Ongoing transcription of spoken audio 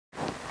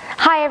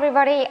Hi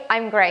everybody,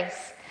 I'm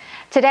Grace.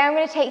 Today I'm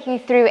going to take you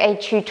through a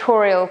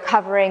tutorial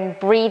covering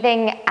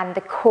breathing and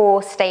the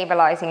core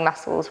stabilizing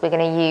muscles we're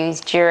going to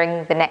use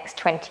during the next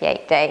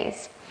 28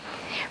 days.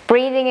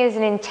 Breathing is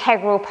an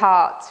integral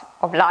part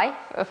of life,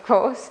 of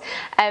course,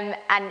 and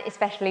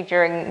especially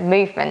during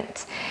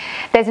movement.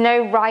 There's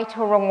no right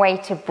or wrong way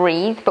to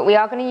breathe, but we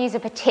are going to use a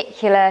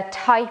particular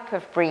type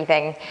of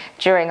breathing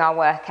during our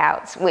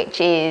workouts, which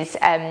is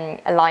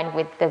aligned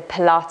with the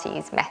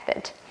Pilates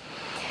method.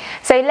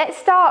 So let's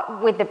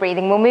start with the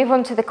breathing. We'll move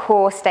on to the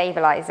core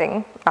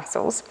stabilizing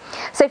muscles.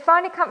 So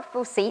find a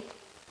comfortable seat,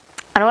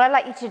 and all I'd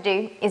like you to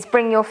do is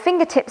bring your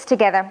fingertips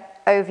together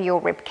over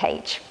your rib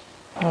cage.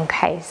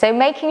 Okay, so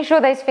making sure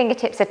those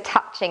fingertips are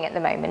touching at the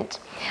moment.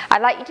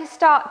 I'd like you to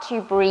start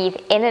to breathe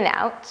in and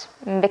out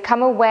and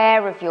become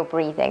aware of your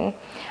breathing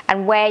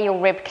and where your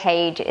rib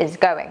cage is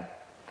going.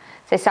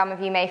 So some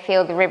of you may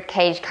feel the rib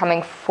cage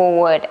coming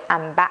forward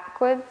and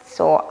backwards,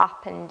 or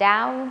up and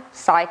down,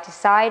 side to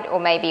side, or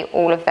maybe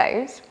all of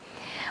those.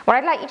 What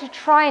I'd like you to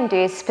try and do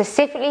is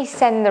specifically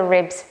send the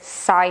ribs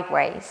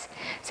sideways.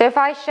 So if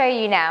I show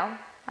you now,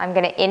 I'm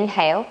going to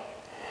inhale.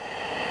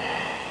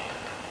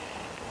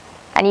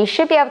 And you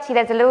should be able to see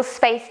there's a little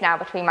space now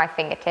between my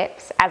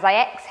fingertips. As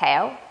I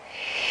exhale,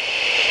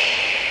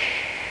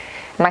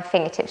 my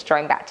fingertips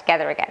join back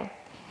together again.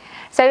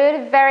 So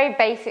at a very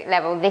basic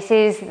level, this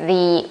is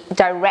the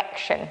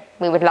direction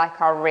we would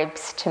like our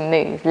ribs to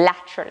move,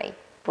 laterally.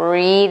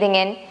 Breathing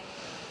in,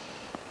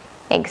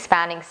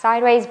 expanding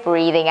sideways,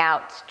 breathing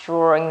out,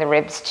 drawing the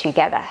ribs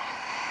together.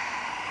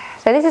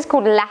 So this is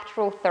called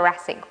lateral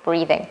thoracic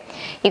breathing.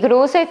 You could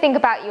also think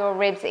about your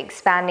ribs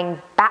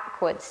expanding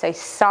backwards, so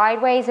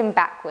sideways and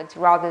backwards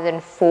rather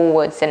than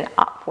forwards and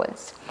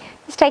upwards.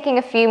 Just taking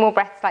a few more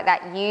breaths like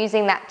that,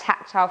 using that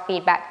tactile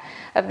feedback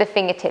of the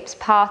fingertips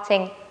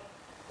parting,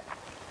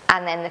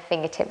 and then the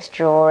fingertips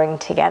drawing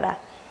together.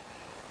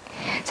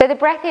 So the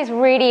breath is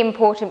really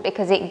important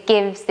because it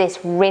gives this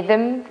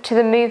rhythm to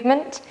the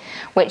movement,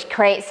 which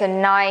creates a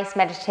nice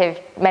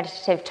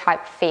meditative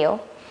type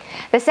feel.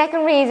 The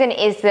second reason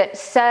is that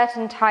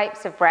certain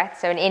types of breath,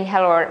 so an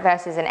inhale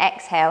versus an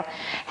exhale,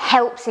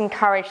 helps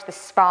encourage the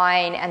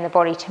spine and the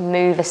body to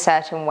move a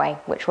certain way,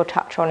 which we'll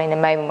touch on in a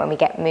moment when we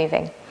get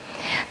moving.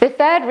 The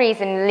third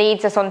reason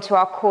leads us onto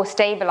our core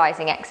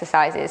stabilizing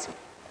exercises.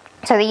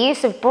 So the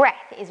use of breath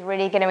is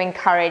really going to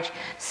encourage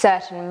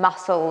certain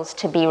muscles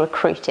to be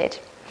recruited.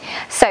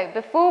 So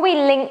before we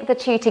link the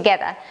two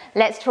together,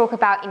 let's talk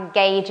about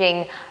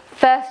engaging,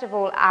 first of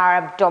all, our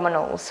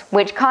abdominals,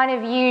 which kind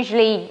of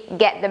usually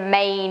get the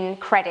main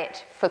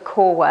credit for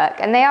core work,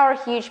 and they are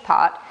a huge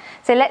part.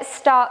 So let's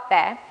start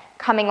there,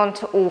 coming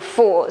onto all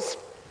fours.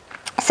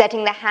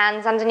 Setting the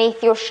hands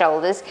underneath your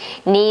shoulders,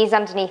 knees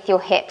underneath your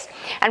hips,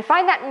 and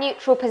find that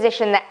neutral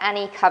position that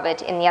Annie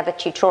covered in the other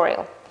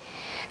tutorial.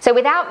 So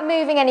without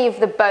moving any of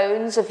the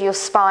bones of your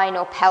spine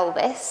or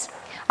pelvis,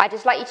 I'd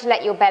just like you to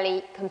let your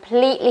belly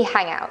completely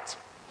hang out,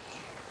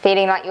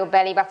 feeling like your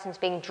belly button's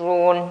being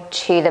drawn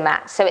to the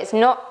mat. So it's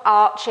not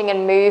arching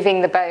and moving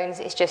the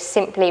bones, it's just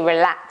simply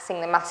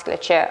relaxing the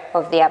musculature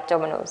of the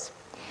abdominals.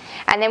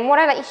 And then what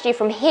I'd like you to do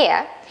from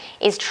here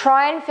is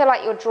try and feel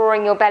like you're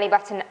drawing your belly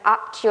button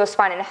up to your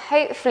spine, and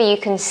hopefully you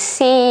can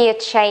see a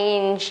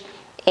change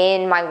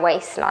in my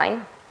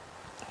waistline.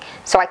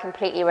 So I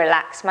completely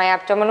relax my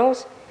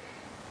abdominals.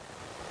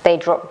 They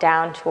drop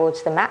down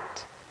towards the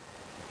mat.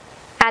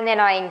 And then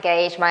I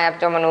engage my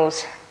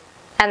abdominals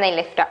and they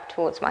lift up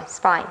towards my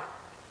spine.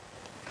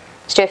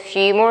 Let's do a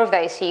few more of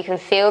those so you can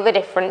feel the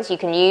difference. You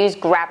can use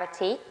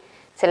gravity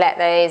to let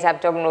those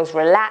abdominals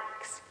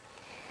relax,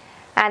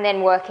 and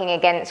then working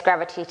against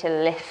gravity to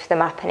lift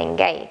them up and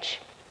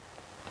engage.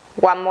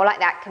 One more like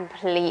that,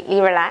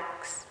 completely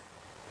relax.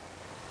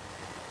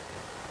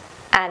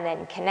 And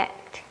then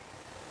connect.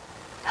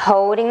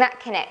 Holding that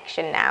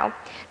connection now,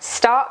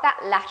 start that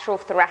lateral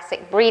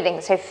thoracic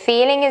breathing. So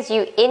feeling as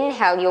you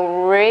inhale,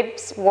 your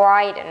ribs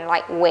widen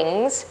like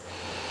wings.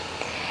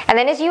 And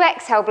then as you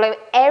exhale, blow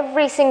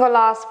every single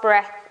last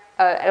breath,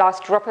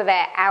 last drop of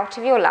air out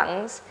of your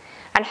lungs.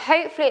 And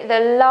hopefully at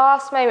the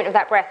last moment of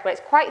that breath, where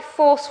it's quite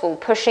forceful,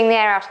 pushing the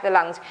air out of the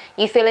lungs,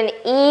 you feel an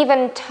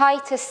even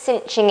tighter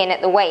cinching in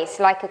at the waist,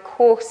 like a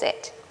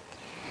corset.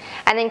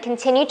 And then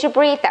continue to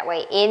breathe that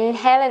way.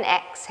 Inhale and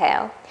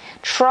exhale.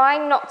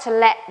 Trying not to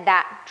let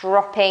that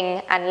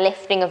dropping and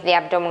lifting of the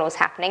abdominals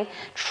happening.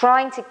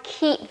 Trying to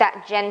keep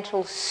that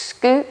gentle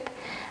scoop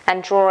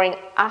and drawing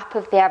up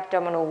of the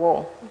abdominal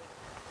wall.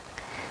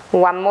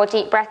 One more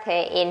deep breath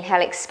here.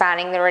 Inhale,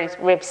 expanding the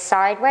ribs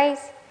sideways.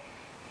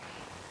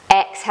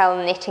 Exhale,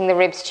 knitting the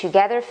ribs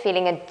together,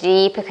 feeling a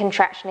deeper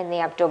contraction in the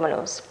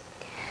abdominals.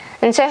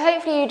 And so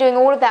hopefully you're doing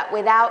all of that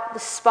without the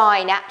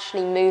spine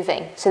actually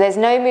moving. So there's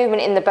no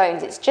movement in the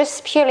bones, it's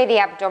just purely the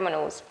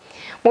abdominals.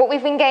 What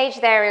we've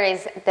engaged there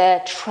is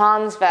the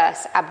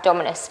transverse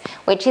abdominis,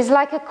 which is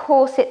like a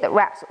corset that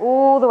wraps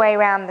all the way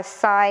around the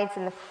sides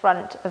and the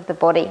front of the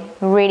body.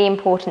 Really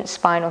important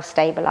spinal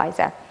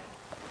stabilizer.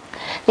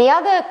 The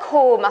other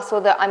core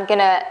muscle that I'm going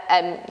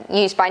to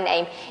use by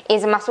name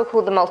is a muscle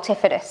called the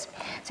multifidus.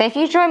 So if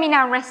you join me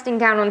now resting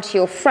down onto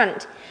your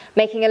front,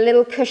 making a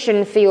little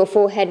cushion for your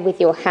forehead with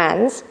your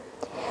hands,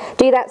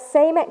 do that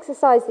same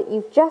exercise that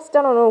you've just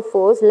done on all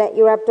fours, let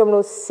your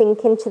abdominals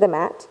sink into the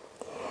mat,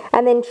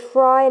 and then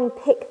try and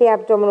pick the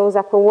abdominals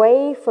up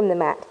away from the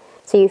mat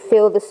so you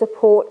feel the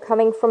support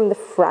coming from the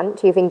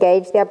front. You've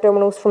engaged the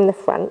abdominals from the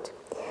front.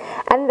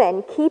 And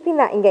then, keeping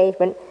that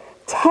engagement,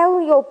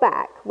 tell your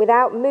back,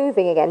 without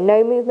moving again,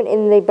 no movement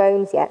in the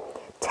bones yet,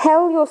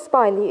 tell your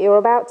spine that you're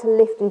about to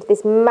lift into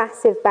this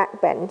massive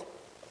back bend.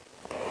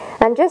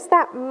 And just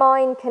that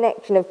mind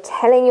connection of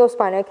telling your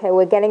spine, okay,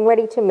 we're getting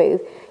ready to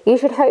move, you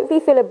should hopefully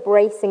feel a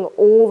bracing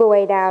all the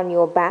way down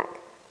your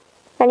back.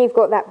 And you've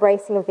got that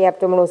bracing of the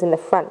abdominals in the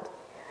front.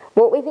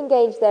 What we've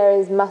engaged there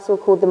is muscle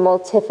called the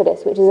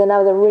multifidus, which is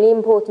another really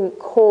important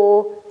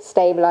core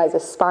stabilizer,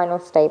 spinal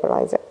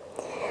stabilizer.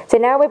 So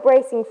now we're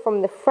bracing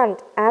from the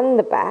front and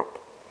the back.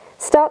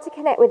 Start to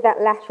connect with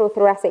that lateral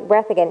thoracic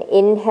breath again.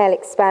 Inhale,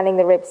 expanding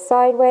the ribs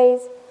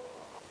sideways.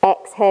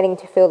 Exhaling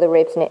to feel the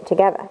ribs knit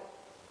together.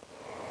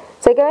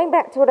 So going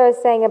back to what I was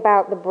saying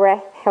about the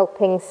breath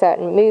helping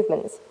certain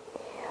movements.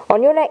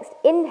 On your next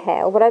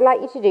inhale, what I'd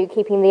like you to do,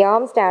 keeping the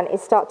arms down,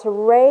 is start to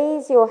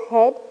raise your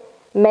head,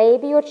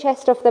 maybe your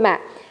chest off the mat.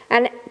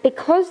 And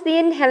because the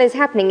inhale is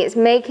happening, it's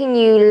making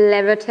you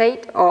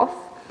levitate off,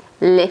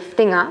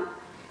 lifting up.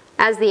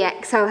 As the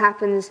exhale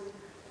happens,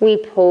 we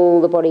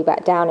pull the body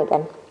back down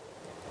again.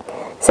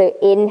 So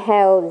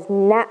inhale is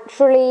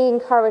naturally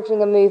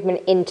encouraging a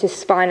movement into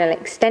spinal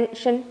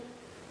extension.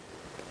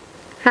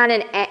 And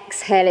an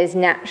exhale is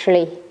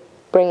naturally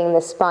bringing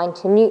the spine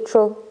to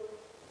neutral.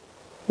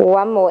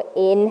 One more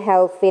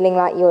inhale, feeling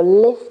like you're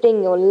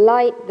lifting, you're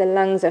light, the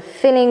lungs are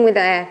filling with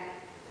air.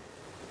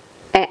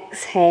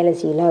 Exhale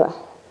as you lower.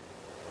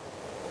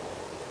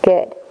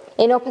 Good.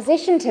 In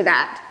opposition to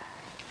that,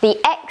 the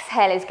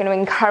exhale is going to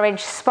encourage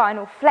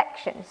spinal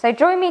flexion. So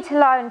join me to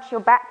lie onto your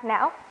back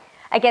now.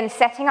 Again,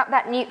 setting up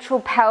that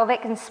neutral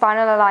pelvic and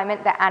spinal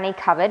alignment that Annie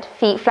covered.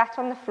 Feet flat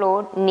on the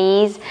floor,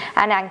 knees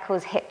and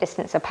ankles hip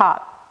distance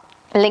apart.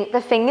 Link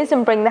the fingers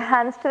and bring the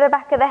hands to the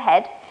back of the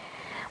head.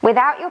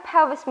 Without your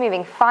pelvis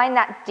moving, find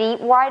that deep,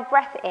 wide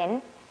breath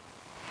in.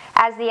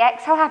 As the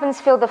exhale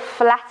happens, feel the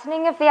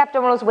flattening of the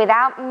abdominals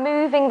without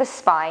moving the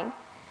spine.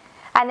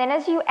 And then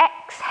as you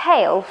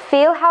exhale,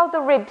 feel how the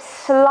ribs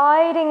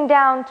sliding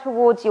down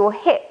towards your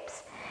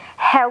hips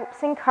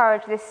helps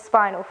encourage this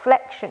spinal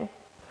flexion.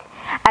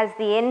 As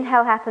the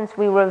inhale happens,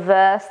 we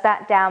reverse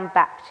that down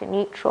back to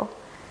neutral.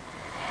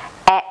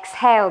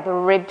 Exhale, the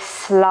ribs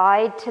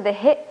slide to the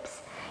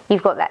hips.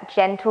 You've got that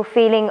gentle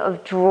feeling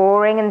of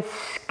drawing and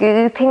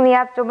scooping the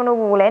abdominal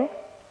wall in.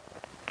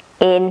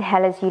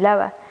 Inhale as you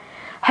lower.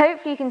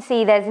 Hopefully you can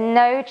see there's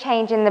no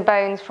change in the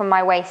bones from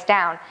my waist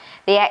down.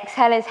 The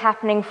exhale is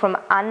happening from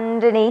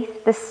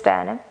underneath the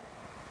sternum.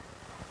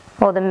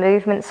 Or the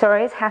movement,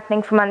 is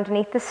happening from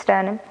underneath the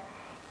sternum.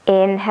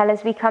 Inhale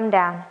as we come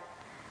down.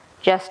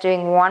 Just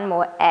doing one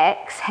more.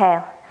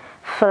 Exhale.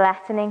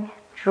 Flattening,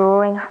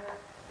 drawing up.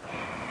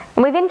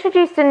 And we've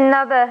introduced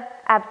another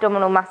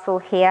abdominal muscle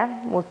here,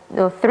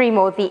 or three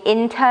more, the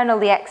internal,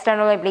 the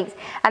external obliques,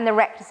 and the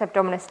rectus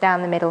abdominis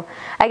down the middle.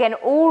 Again,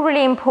 all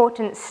really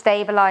important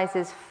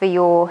stabilizers for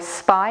your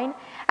spine,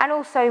 and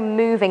also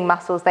moving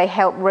muscles. They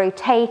help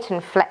rotate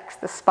and flex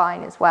the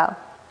spine as well.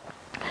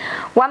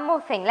 One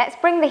more thing, let's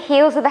bring the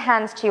heels of the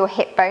hands to your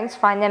hip bones,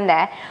 find them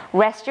there.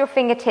 Rest your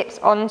fingertips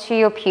onto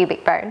your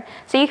pubic bone,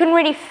 so you can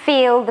really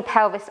feel the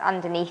pelvis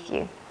underneath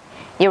you.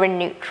 You're in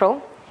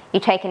neutral. You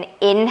take an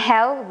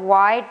inhale,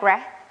 wide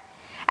breath.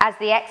 As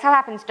the exhale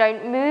happens,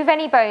 don't move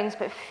any bones,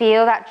 but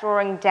feel that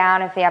drawing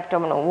down of the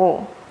abdominal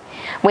wall.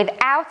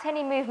 Without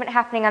any movement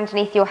happening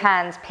underneath your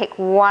hands, pick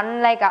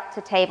one leg up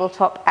to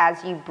tabletop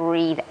as you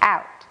breathe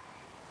out.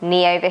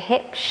 Knee over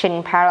hip,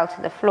 shin parallel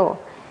to the floor.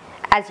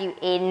 As you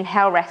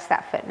inhale, rest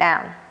that foot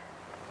down.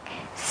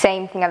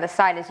 Same thing other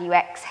side. As you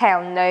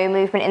exhale, no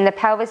movement in the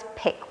pelvis,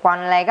 pick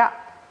one leg up.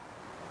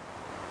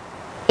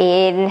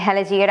 Inhale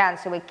as you go down.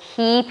 So we're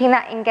keeping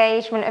that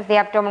engagement of the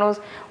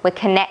abdominals. We're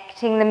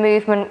connecting the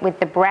movement with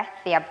the breath,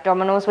 the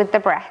abdominals with the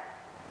breath.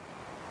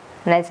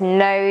 And there's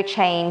no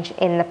change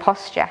in the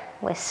posture.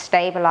 We're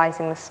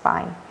stabilizing the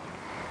spine.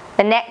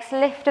 The next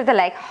lift of the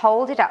leg,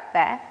 hold it up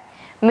there.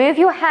 Move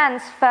your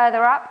hands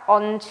further up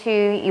onto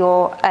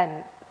your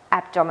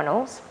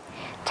abdominals.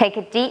 Take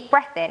a deep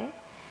breath in.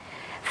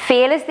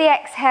 Feel as the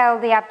exhale,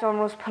 the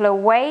abdominals pull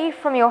away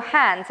from your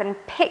hands and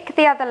pick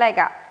the other leg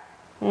up.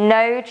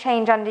 No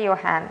change under your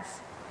hands.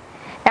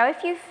 Now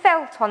if you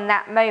felt on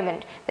that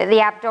moment that the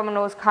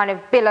abdominals kind of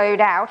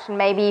billowed out and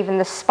maybe even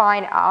the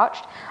spine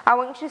arched, I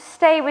want you to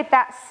stay with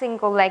that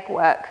single leg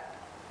work.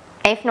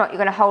 If not, you're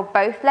going to hold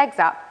both legs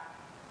up.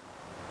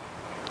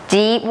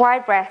 Deep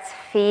wide breaths,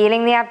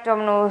 feeling the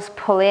abdominals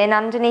pull in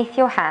underneath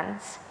your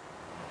hands.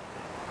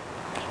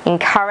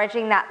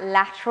 Encouraging that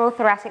lateral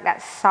thoracic,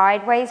 that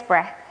sideways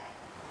breath.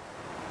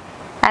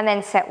 And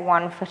then set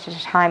one foot at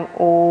a time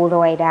all the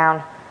way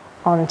down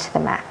onto the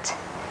mat.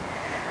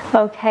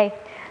 Okay,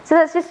 So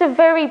that's just a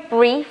very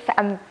brief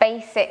and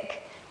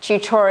basic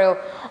tutorial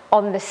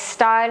on the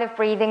style of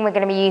breathing we're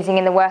going to be using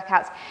in the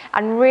workouts,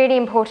 and really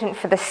important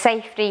for the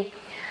safety,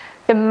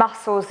 the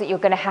muscles that you're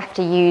going to have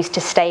to use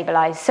to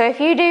stabilize. So if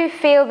you do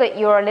feel that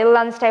you're a little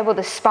unstable,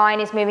 the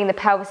spine is moving, the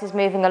pelvis is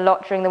moving a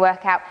lot during the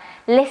workout,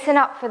 listen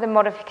up for the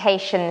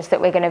modifications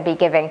that we're going to be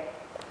giving.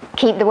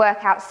 Keep the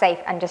workout safe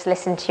and just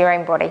listen to your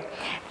own body.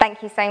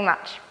 Thank you so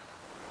much.